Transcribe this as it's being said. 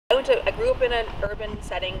I grew up in an urban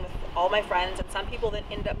setting with all my friends, and some people then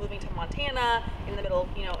ended up moving to Montana in the middle,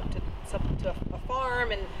 to a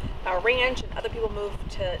farm and a ranch, and other people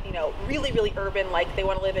moved to, really, really urban, like they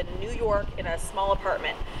want to live in New York in a small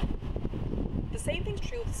apartment. The same thing's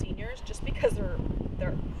true with seniors. Just because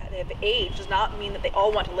they have age does not mean that they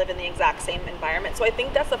all want to live in the exact same environment. So I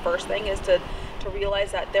think that's the first thing, is to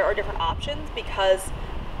realize that there are different options, because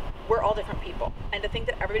we're all different people, and to think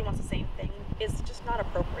that everybody wants the same thing is just not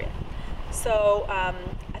appropriate. So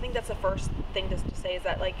I think that's the first thing to say, is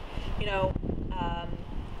that,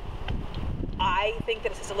 I think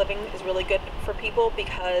that assisted living is really good for people,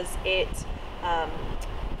 because it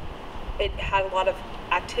has a lot of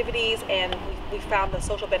activities, and we found the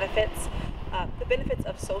social benefits. The benefits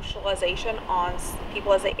of socialization on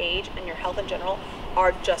people as they age, and your health in general,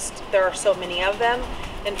 there are so many of them.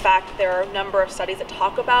 In fact, there are a number of studies that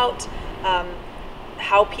talk about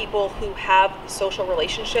how people who have social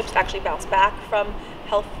relationships actually bounce back from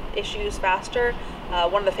health issues faster.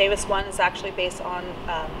 One of the famous ones is actually based on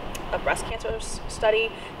a breast cancer study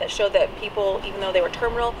that showed that people, even though they were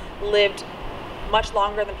terminal, lived much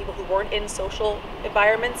longer than people who weren't in social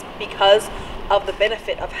environments, because of the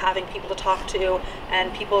benefit of having people to talk to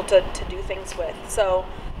and people to do things with. So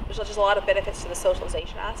there's just a lot of benefits to the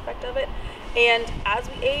socialization aspect of it. And as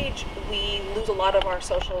we age, we lose a lot of our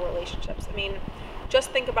social relationships. I mean,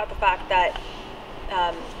 just think about the fact that,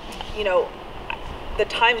 the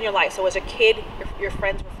times in your life. So as a kid, your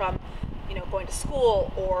friends were from, going to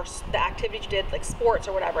school, or the activities you did, like sports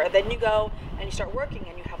or whatever. And then you go and you start working,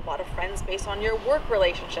 and you have a lot of friends based on your work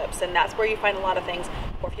relationships, and that's where you find a lot of things.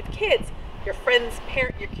 Or if you have kids, your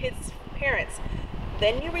kids' parents.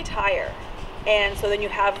 Then you retire, and so then you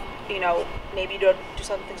have, maybe you do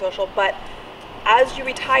something social, but as you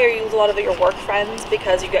retire, you lose a lot of your work friends,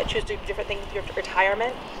 because you choose to do different things with your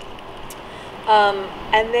retirement.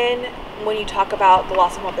 And then when you talk about the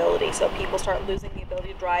loss of mobility, so people start losing the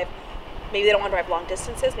ability to drive. Maybe they don't want to drive long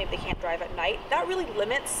distances, maybe they can't drive at night. That really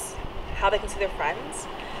limits how they can see their friends.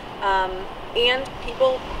 And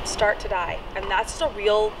people start to die, and that's just a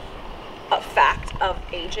real fact of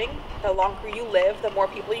aging. The longer you live, the more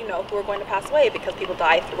people you know who are going to pass away, because people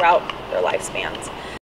die throughout their lifespans.